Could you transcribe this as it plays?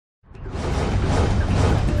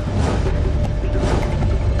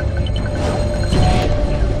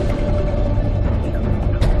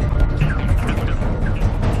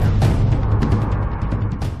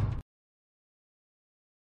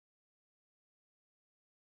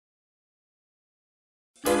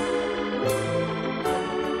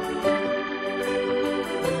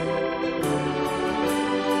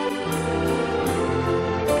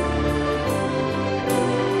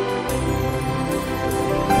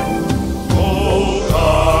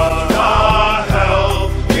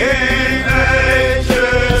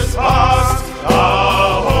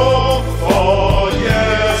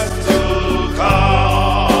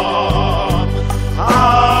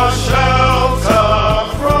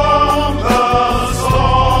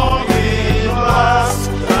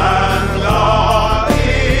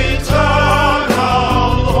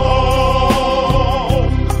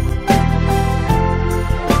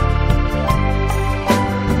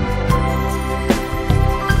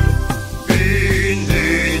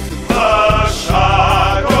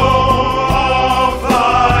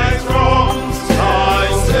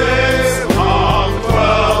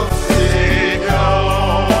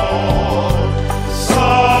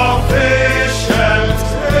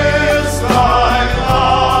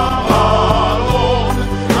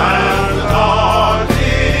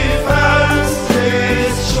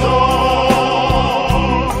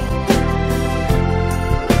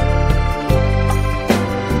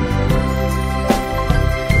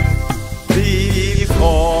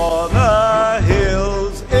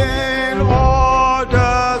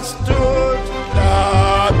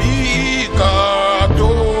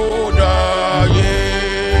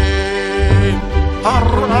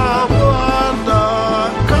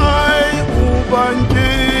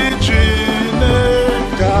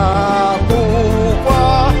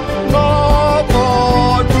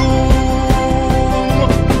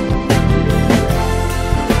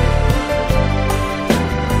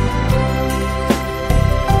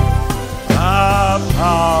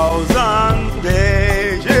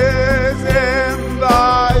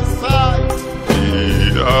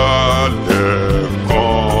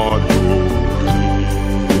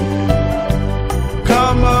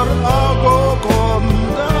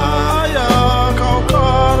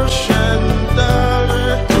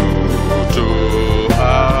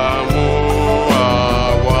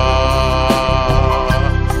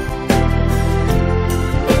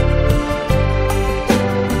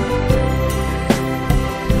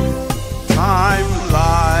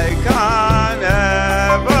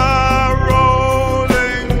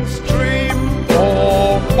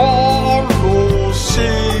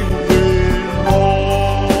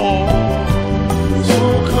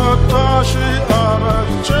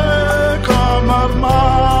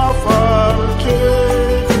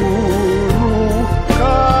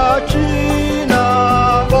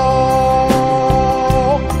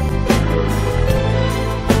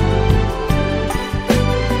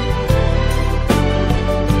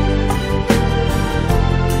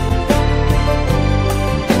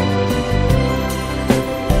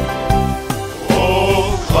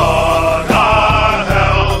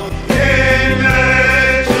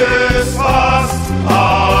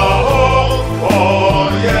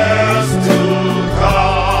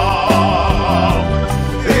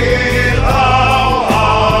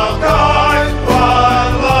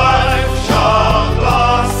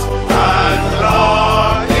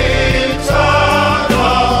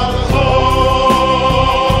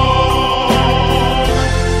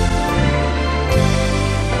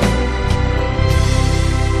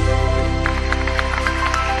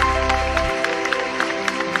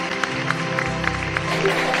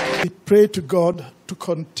pray to God to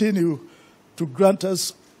continue to grant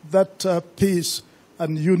us that peace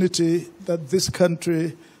and unity that this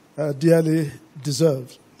country dearly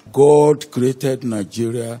deserves. God created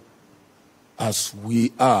Nigeria as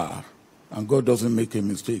we are, and God doesn't make a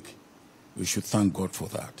mistake. We should thank God for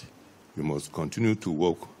that. We must continue to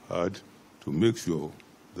work hard to make sure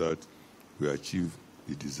that we achieve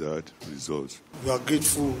the desired results. We are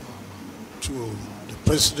grateful to the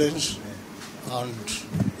President and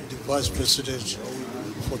the Vice President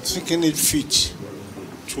for thinking it fit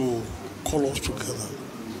to call us together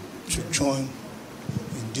to join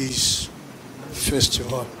in this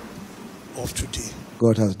festival of today.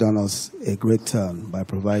 God has done us a great turn by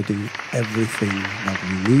providing everything that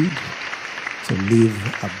we need to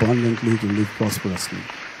live abundantly, to live prosperously.